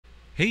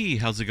Hey,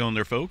 how's it going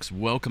there, folks?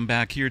 Welcome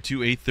back here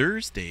to a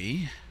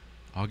Thursday,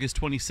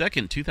 August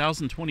 22nd,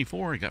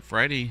 2024. I got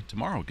Friday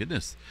tomorrow,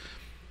 goodness.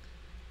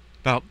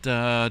 About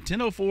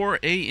 10:04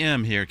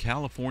 a.m. here,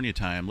 California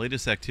time.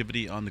 Latest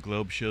activity on the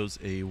globe shows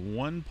a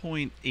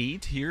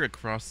 1.8 here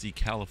across the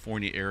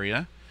California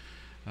area.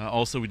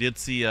 Also, we did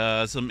see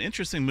some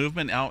interesting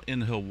movement out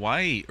in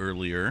Hawaii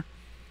earlier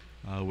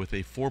with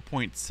a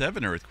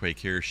 4.7 earthquake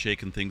here,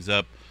 shaking things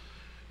up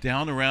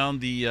down around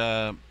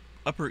the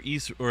upper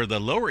east or the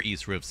lower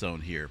east rift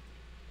zone here.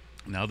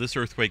 Now, this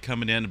earthquake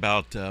coming in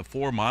about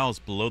 4 miles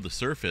below the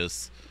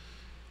surface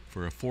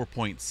for a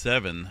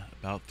 4.7,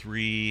 about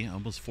 3,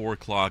 almost 4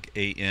 o'clock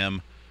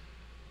a.m.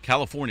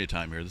 California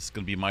time here. This is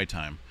going to be my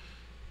time.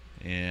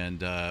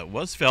 And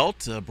was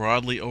felt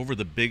broadly over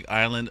the big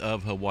island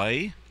of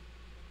Hawaii.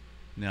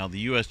 Now,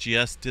 the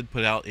USGS did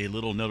put out a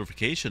little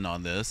notification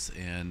on this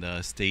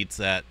and states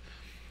that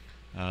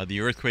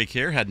the earthquake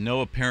here had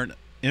no apparent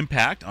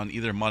impact on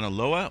either Mauna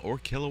Loa or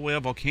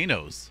Kilauea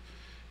volcanoes.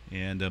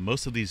 And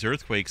most of these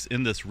earthquakes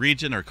in this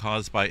region are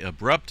caused by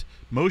abrupt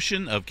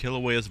motion of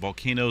Kilauea's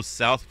volcano's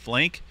south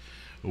flank,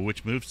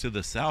 which moves to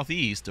the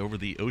southeast over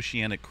the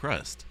oceanic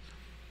crust.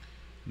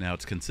 Now,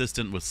 it's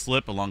consistent with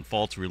slip along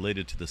faults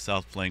related to the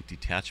south flank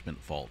detachment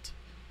fault.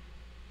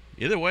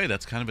 Either way,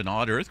 that's kind of an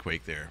odd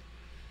earthquake there.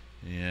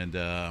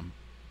 And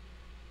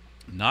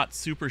not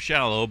super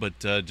shallow, but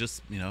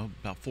just,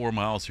 about 4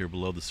 miles here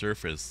below the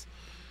surface.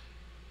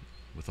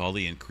 With all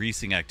the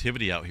increasing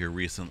activity out here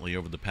recently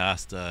over the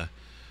past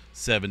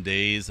 7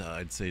 days,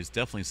 I'd say it's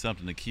definitely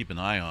something to keep an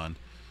eye on.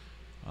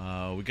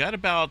 We got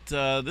about,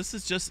 this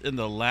is just in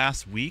the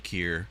last week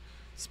here,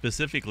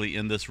 specifically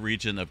in this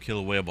region of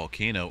Kilauea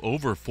volcano,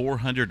 over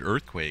 400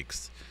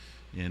 earthquakes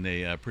in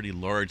a pretty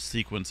large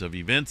sequence of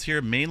events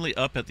here, mainly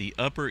up at the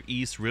upper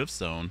east rift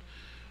zone,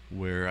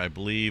 where I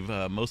believe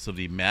most of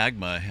the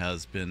magma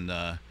has been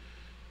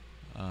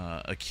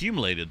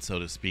accumulated, so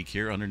to speak,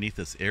 here underneath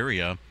this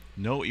area.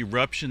 No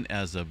eruption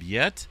as of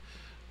yet,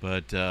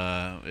 but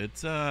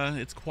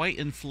it's quite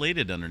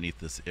inflated underneath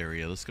this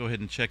area. Let's go ahead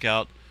and check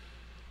out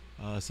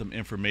some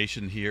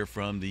information here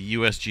from the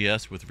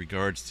USGS with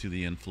regards to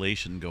the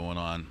inflation going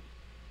on.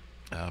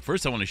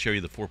 First, I want to show you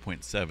the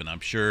 4.7. I'm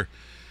sure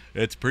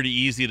it's pretty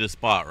easy to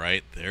spot,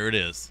 right? There it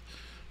is.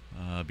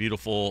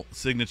 Beautiful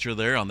signature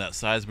there on that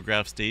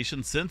seismograph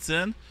station. Since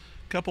then,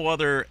 a couple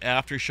other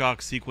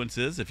aftershock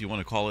sequences, if you want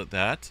to call it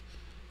that,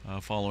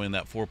 following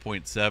that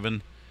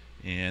 4.7.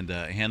 And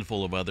a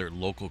handful of other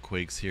local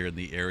quakes here in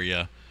the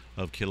area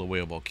of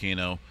Kilauea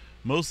volcano,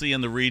 mostly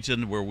in the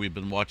region where we've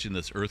been watching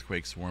this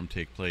earthquake swarm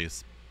take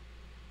place.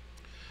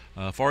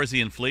 As far as the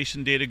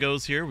inflation data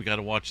goes here, we got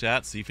to watch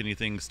that, see if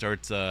anything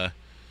starts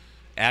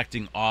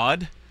acting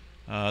odd.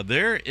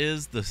 There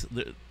is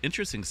the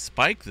interesting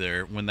spike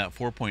there when that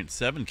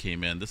 4.7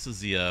 came in. This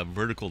is the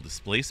vertical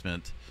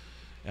displacement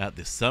at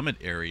the summit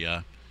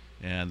area,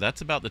 and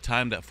that's about the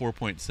time that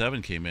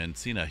 4.7 came in.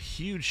 Seen a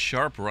huge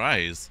sharp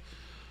rise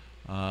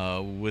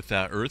with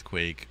that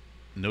earthquake,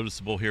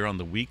 noticeable here on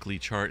the weekly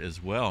chart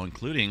as well,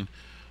 including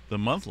the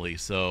monthly.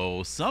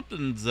 So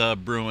something's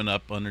brewing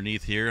up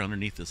underneath here,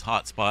 underneath this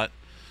hot spot,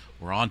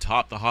 or on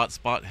top the hot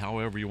spot,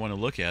 however you want to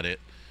look at it.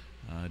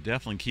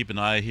 Definitely keep an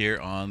eye here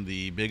on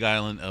the big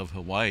island of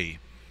Hawaii.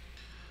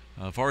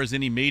 As far as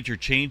any major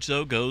change,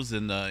 though, goes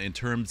in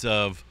terms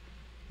of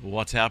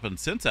what's happened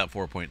since that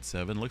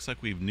 4.7, looks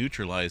like we've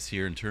neutralized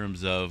here in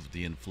terms of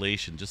the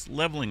inflation, just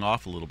leveling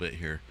off a little bit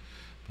here.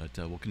 But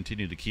we'll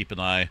continue to keep an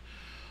eye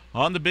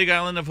on the big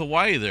island of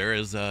Hawaii. There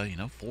is,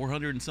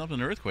 400 and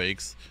something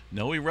earthquakes.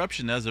 No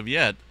eruption as of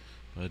yet,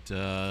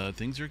 but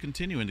things are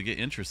continuing to get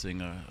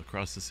interesting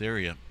across this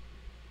area.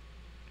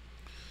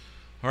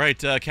 All right,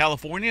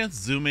 California,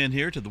 zoom in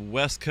here to the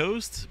west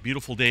coast.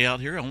 Beautiful day out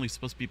here. Only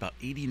supposed to be about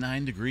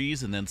 89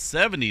 degrees and then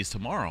 70s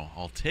tomorrow.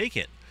 I'll take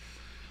it.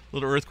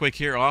 Little earthquake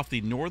here off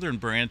the northern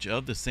branch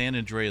of the San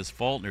Andreas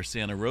Fault near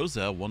Santa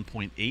Rosa,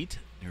 1.8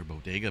 near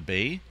Bodega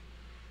Bay.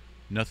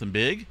 Nothing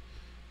big.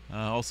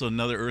 Also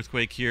another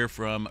earthquake here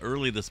from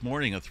early this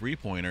morning, a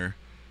 3-pointer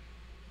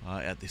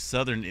at the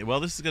southern, well,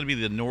 this is going to be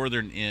the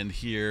northern end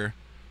here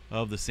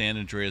of the San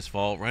Andreas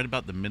Fault, right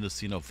about the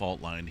Mendocino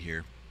fault line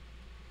here.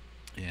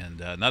 And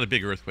not a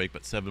big earthquake,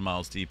 but 7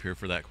 miles deep here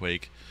for that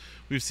quake.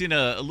 We've seen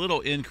a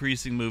little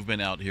increasing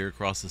movement out here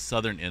across the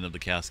southern end of the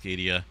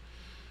Cascadia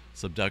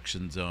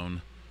subduction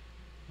zone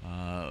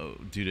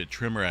due to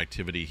tremor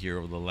activity here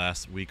over the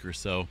last week or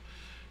so.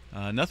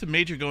 Nothing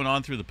major going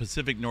on through the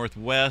Pacific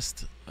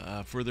Northwest.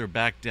 Further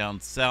back down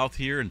south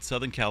here in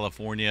Southern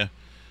California,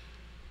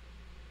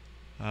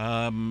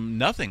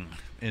 nothing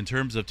in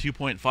terms of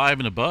 2.5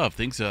 and above.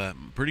 Things are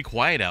pretty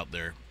quiet out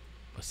there,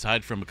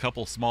 aside from a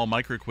couple small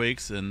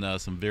microquakes in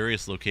some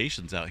various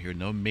locations out here.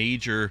 No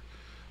major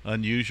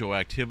unusual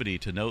activity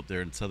to note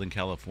there in Southern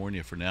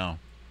California for now.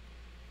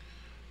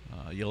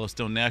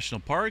 Yellowstone National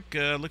Park,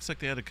 looks like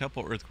they had a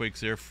couple earthquakes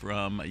there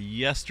from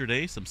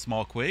yesterday, some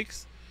small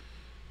quakes.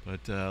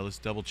 But let's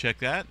double check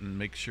that and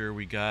make sure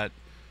we got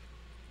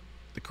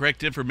the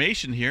correct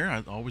information here.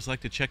 I always like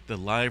to check the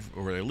live,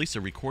 or at least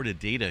the recorded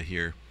data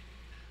here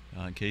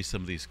in case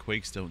some of these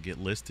quakes don't get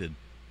listed.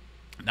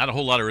 Not a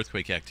whole lot of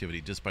earthquake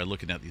activity just by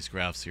looking at these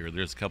graphs here.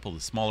 There's a couple of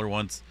the smaller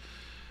ones.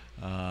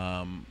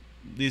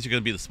 These are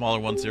going to be the smaller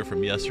ones there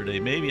from yesterday.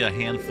 Maybe a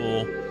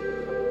handful,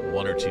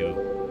 one or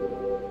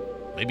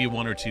two, maybe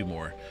one or two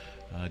more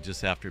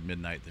just after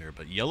midnight there.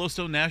 But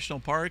Yellowstone National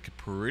Park,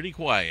 pretty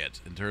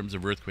quiet in terms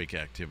of earthquake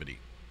activity.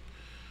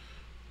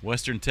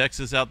 Western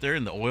Texas out there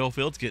in the oil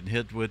fields getting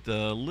hit with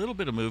a little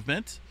bit of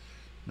movement.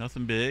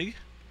 Nothing big.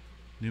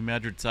 New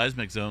Madrid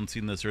seismic zone,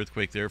 seen this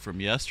earthquake there from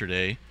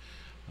yesterday.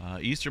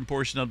 Eastern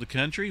portion of the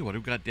country, what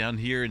have we got down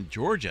here in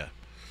Georgia?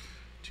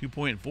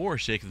 2.4,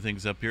 shaking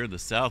things up here in the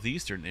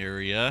southeastern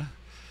area.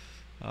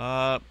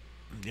 Yeah,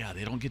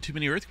 they don't get too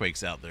many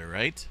earthquakes out there,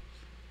 right?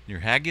 Near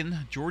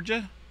Hagen,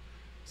 Georgia.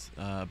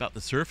 About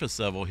the surface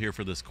level here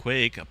for this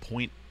quake, a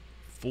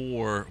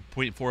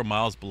 0.4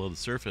 miles below the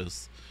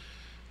surface.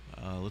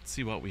 Let's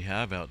see what we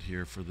have out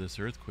here for this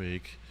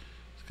earthquake.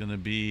 It's going to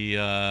be,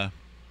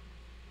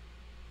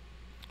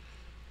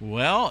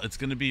 well, it's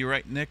going to be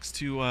right next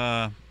to,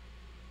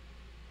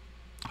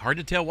 hard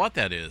to tell what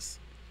that is.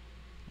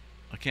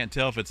 I can't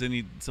tell if it's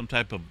some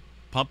type of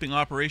pumping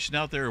operation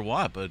out there or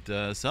what,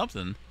 but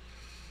something.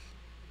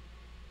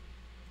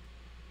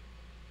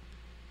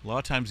 A lot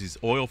of times these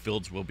oil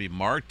fields will be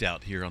marked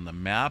out here on the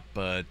map,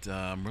 but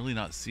I'm really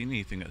not seeing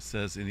anything that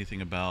says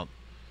anything about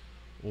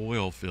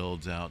oil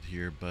fields out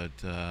here, but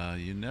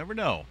you never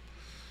know.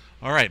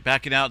 All right,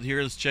 backing out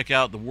here, let's check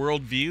out the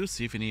world view,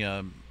 see if any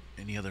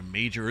other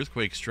major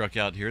earthquakes struck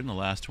out here in the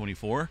last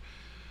 24.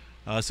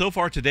 So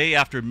far today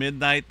after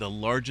midnight, the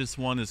largest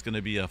one is going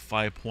to be a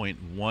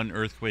 5.1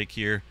 earthquake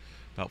here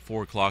about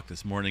 4 o'clock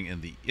this morning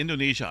in the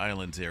Indonesia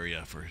Islands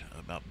area for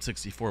about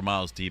 64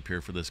 miles deep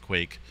here for this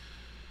quake.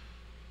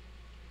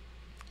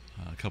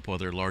 A couple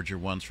other larger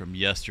ones from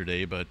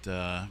yesterday, but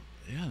yeah,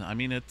 I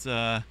mean, it's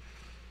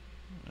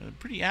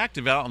pretty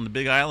active out on the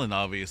Big Island,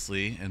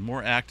 obviously, and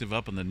more active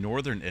up on the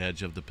northern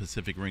edge of the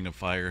Pacific Ring of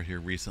Fire here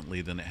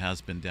recently than it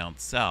has been down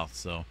south.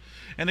 So,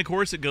 and of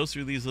course, it goes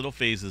through these little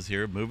phases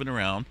here, moving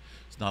around.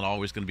 It's not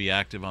always going to be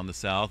active on the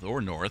south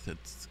or north.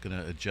 It's going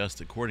to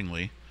adjust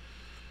accordingly.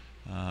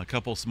 A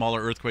couple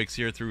smaller earthquakes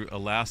here through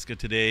Alaska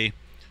today.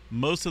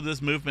 Most of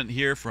this movement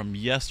here from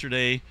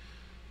yesterday,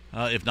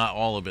 if not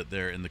all of it,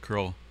 there in the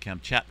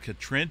Kuril-Kamchatka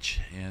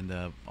Trench and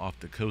off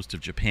the coast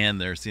of Japan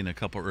there, seeing a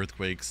couple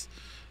earthquakes.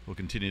 We'll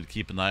continue to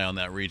keep an eye on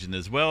that region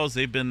as well, as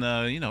they've been,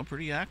 you know,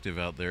 pretty active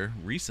out there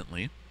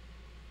recently.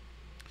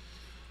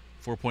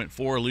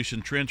 4.4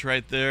 Aleutian Trench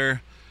right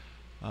there.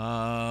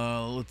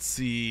 Let's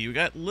see. We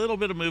got a little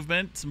bit of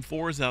movement, some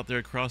 4s out there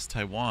across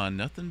Taiwan.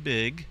 Nothing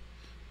big.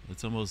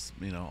 It's almost,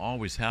 you know,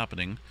 always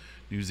happening.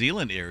 New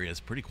Zealand area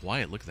is pretty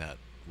quiet. Look at that.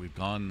 We've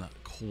gone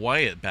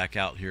quiet back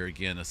out here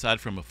again.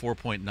 Aside from a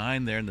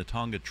 4.9 there in the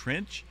Tonga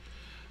Trench.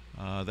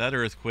 That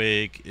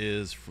earthquake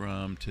is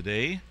from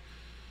today.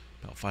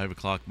 About 5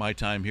 o'clock my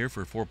time here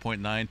for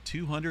 4.9,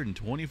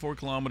 224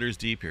 kilometers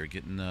deep here,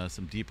 getting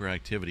some deeper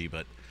activity.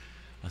 But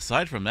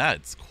aside from that,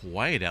 it's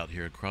quiet out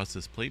here across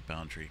this plate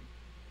boundary.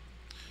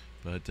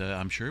 But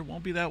I'm sure it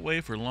won't be that way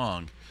for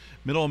long.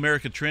 Middle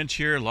America Trench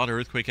here, a lot of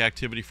earthquake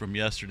activity from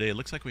yesterday. It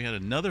looks like we had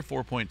another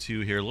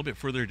 4.2 here, a little bit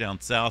further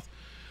down south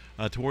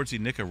towards the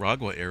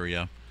Nicaragua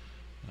area.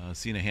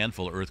 Seeing a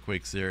handful of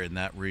earthquakes there in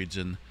that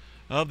region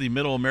of the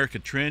Middle America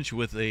Trench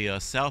with a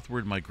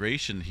southward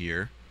migration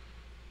here.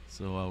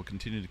 So I'll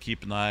continue to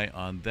keep an eye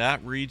on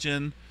that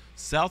region.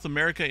 South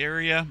America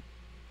area,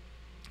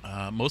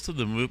 most of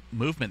the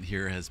movement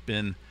here has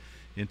been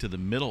into the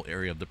middle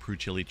area of the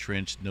Peru-Chile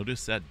Trench.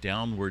 Notice that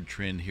downward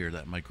trend here,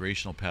 that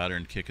migrational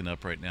pattern kicking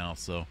up right now.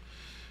 So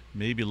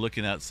maybe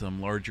looking at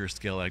some larger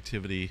scale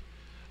activity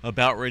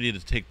about ready to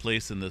take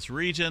place in this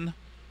region.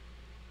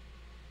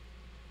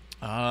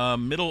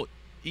 Middle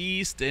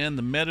East and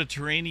the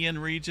Mediterranean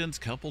regions,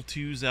 couple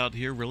 2s out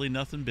here, really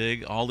nothing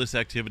big. All this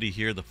activity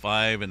here, the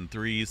 5 and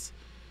 3s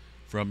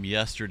from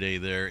yesterday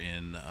there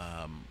in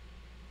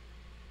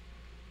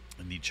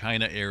the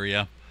China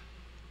area.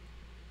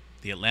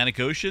 The Atlantic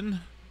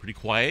Ocean, pretty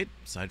quiet,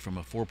 aside from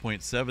a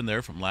 4.7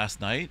 there from last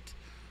night.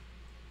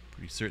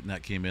 Pretty certain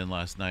that came in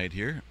last night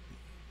here.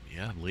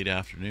 Yeah, late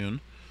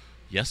afternoon,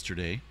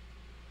 yesterday.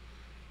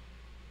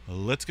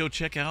 Let's go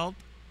check out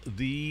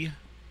the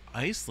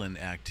Iceland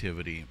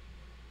activity.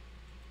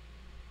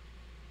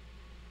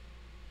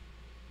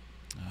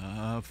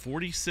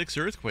 46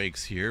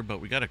 earthquakes here, but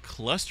we got a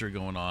cluster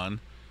going on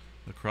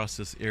across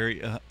this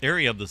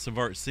area of the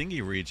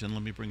Svartsengi region.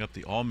 Let me bring up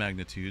the all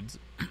magnitudes.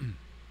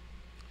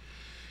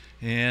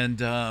 And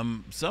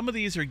some of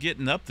these are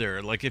getting up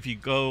there. Like if you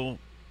go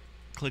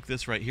click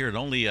this right here, it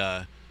only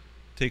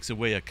takes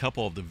away a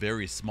couple of the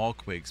very small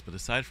quakes, but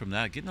aside from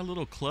that, getting a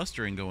little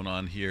clustering going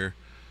on here.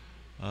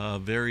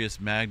 Various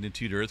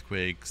magnitude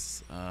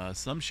earthquakes,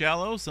 some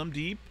shallow, some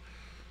deep.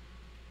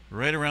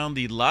 Right around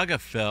the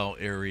Lagafell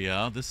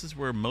area. This is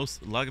where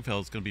most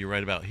Lagafell is going to be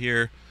right about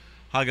here.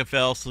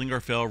 Hagafell,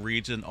 Slingarfell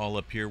region, all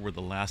up here where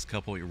the last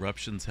couple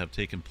eruptions have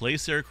taken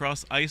place there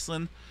across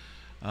Iceland.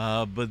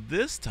 But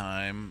this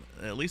time,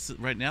 at least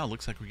right now, it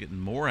looks like we're getting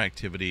more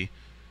activity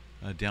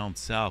down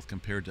south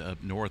compared to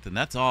up north, and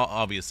that's all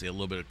obviously a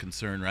little bit of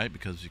concern, right?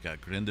 Because you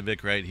got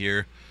Grindavik right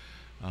here.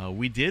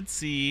 We did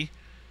see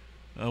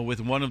with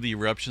one of the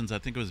eruptions, I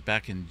think it was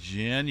back in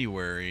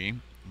January,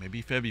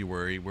 maybe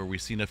February, where we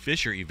seen a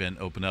fissure event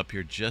open up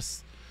here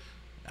just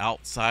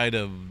outside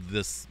of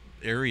this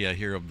area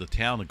here of the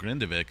town of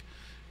Grindavik,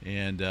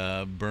 and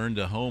burned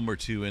a home or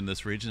two in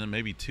this region, and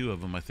maybe two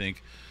of them, I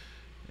think.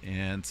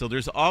 And so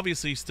there's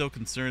obviously still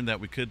concern that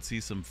we could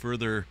see some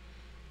further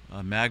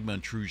magma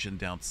intrusion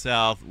down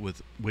south,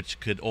 which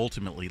could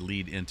ultimately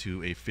lead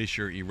into a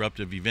fissure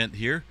eruptive event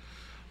here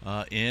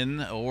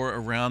in or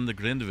around the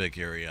Grindavik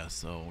area.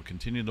 So we'll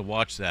continue to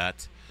watch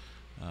that.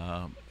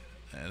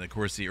 And of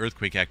course, the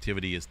earthquake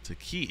activity is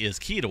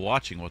key to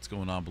watching what's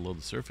going on below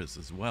the surface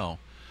as well.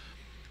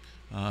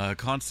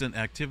 Constant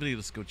activity.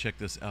 Let's go check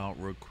this out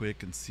real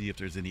quick and see if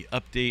there's any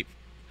update.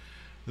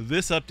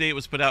 This update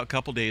was put out a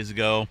couple days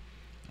ago.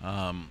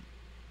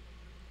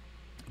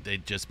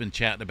 They've just been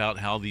chatting about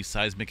how the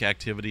seismic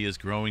activity is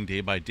growing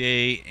day by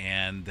day,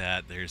 and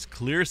that there's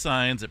clear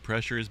signs that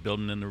pressure is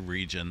building in the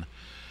region.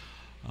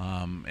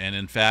 And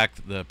in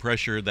fact, the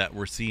pressure that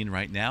we're seeing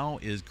right now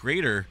is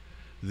greater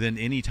than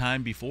any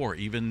time before,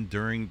 even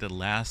during the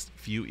last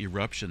few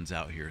eruptions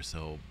out here.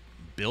 So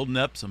building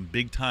up some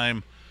big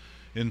time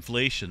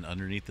inflation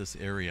underneath this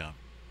area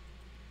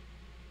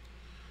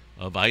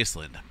of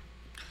Iceland.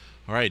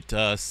 All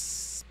right,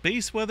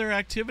 space weather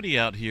activity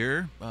out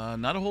here.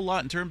 Not a whole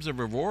lot in terms of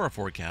aurora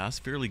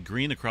forecast. Fairly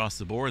green across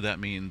the board. That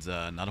means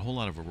not a whole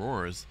lot of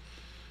auroras.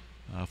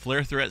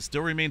 Flare threat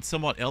still remains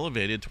somewhat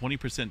elevated.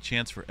 20%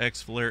 chance for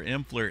X flare,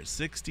 M flare at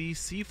 60,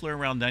 C flare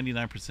around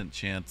 99%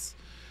 chance.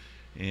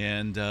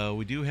 And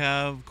we do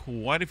have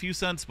quite a few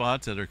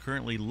sunspots that are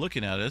currently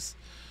looking at us.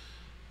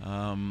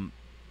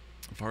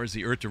 As far as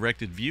the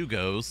Earth-directed view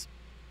goes.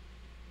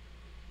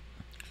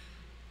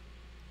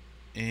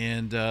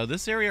 And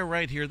this area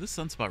right here, this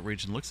sunspot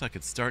region, looks like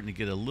it's starting to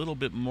get a little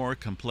bit more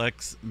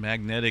complex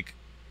magnetic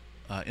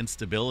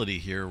instability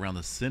here around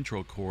the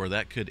central core.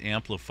 That could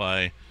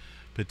amplify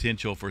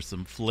potential for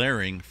some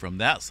flaring from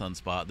that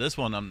sunspot. This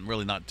one I'm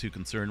really not too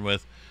concerned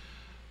with.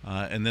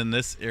 And then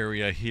this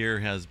area here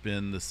has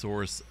been the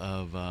source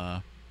of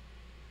a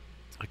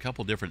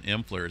couple different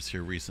M flares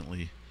here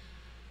recently.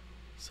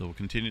 So we'll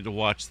continue to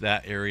watch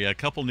that area. A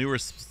couple newer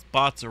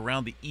spots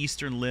around the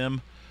eastern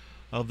limb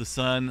of the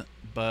sun,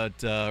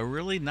 but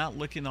really not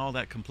looking all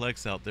that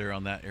complex out there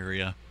on that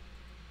area.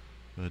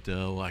 But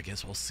well, I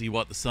guess we'll see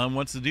what the sun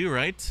wants to do,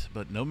 right?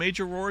 But no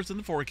major roars in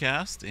the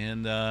forecast,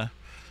 and yeah,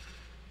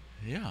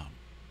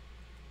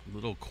 a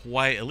little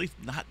quiet, at least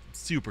not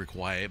super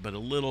quiet, but a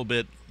little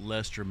bit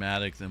less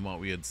dramatic than what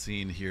we had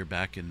seen here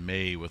back in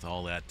May with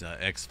all that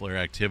X-flare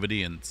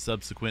activity and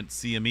subsequent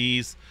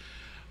CMEs.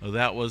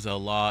 That was a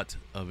lot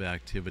of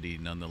activity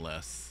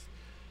nonetheless.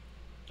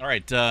 All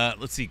right,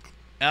 let's see.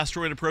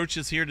 Asteroid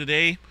approaches here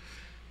today.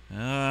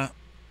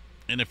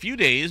 In a few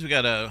days, we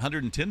got a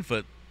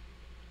 110-foot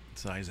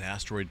size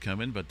asteroid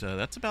coming, but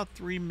that's about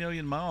 3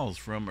 million miles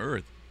from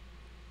Earth.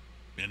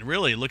 And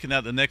really, looking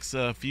at the next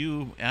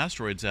few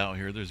asteroids out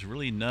here, there's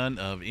really none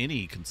of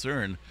any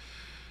concern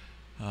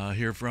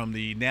here from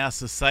the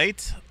NASA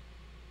site.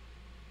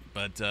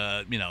 But,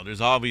 you know,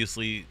 there's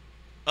obviously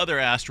other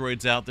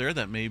asteroids out there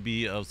that may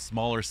be of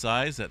smaller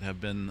size that have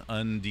been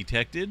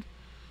undetected.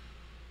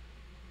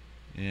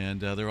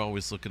 And they're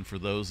always looking for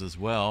those as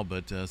well,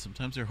 but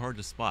sometimes they're hard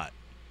to spot.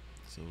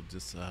 So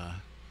just as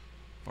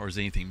far as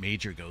anything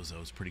major goes, though,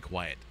 it's pretty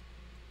quiet.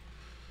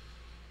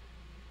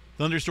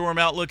 Thunderstorm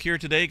outlook here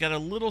today. Got a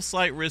little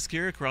slight risk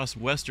here across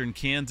western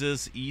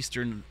Kansas,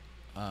 eastern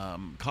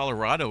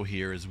Colorado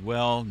here as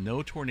well.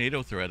 No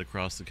tornado threat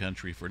across the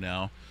country for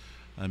now.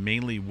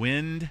 Mainly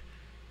wind.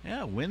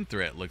 Yeah, wind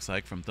threat looks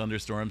like from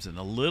thunderstorms and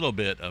a little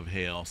bit of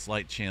hail.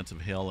 Slight chance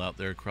of hail out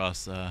there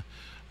across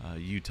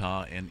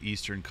Utah and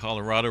eastern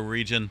Colorado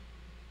region.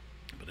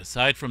 But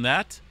aside from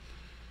that,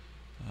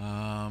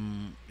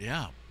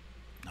 yeah,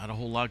 not a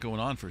whole lot going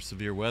on for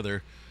severe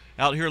weather.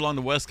 Out here along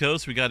the west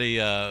coast, we got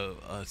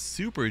a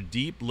super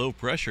deep low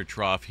pressure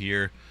trough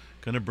here.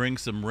 Going to bring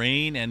some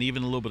rain and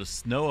even a little bit of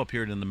snow up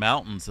here in the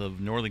mountains of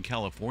Northern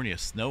California.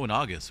 Snow in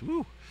August.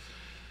 Woo!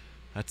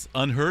 That's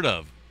unheard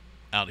of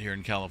out here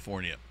in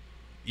California.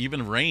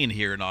 Even rain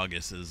here in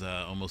August is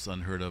almost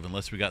unheard of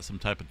unless we got some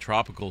type of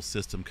tropical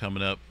system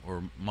coming up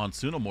or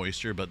monsoonal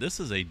moisture. But this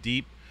is a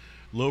deep,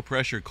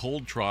 low-pressure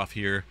cold trough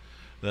here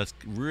that's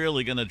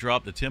really going to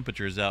drop the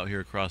temperatures out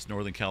here across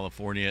Northern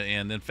California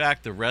and, in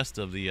fact, the rest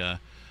of the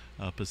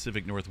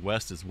Pacific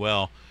Northwest as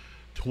well.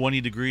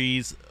 20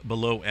 degrees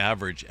below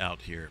average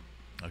out here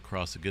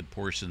across a good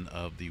portion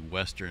of the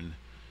western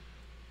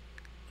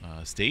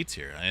states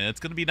here. And it's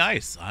going to be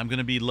nice. I'm going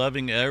to be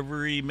loving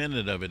every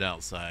minute of it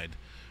outside.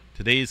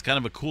 Today's kind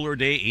of a cooler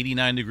day,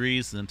 89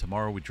 degrees, and then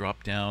tomorrow we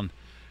drop down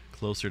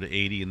closer to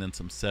 80 and then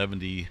some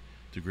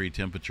 70-degree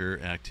temperature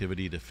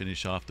activity to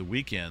finish off the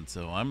weekend.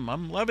 So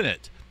I'm loving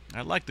it.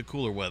 I like the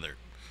cooler weather.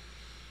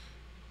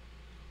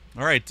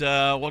 All right,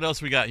 what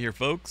else we got here,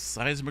 folks?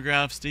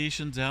 Seismograph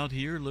stations out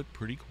here look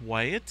pretty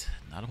quiet.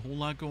 Not a whole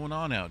lot going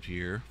on out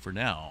here for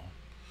now.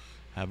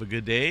 Have a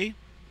good day.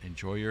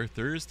 Enjoy your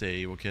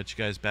Thursday. We'll catch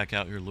you guys back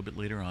out here a little bit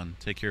later on.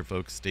 Take care,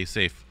 folks. Stay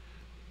safe.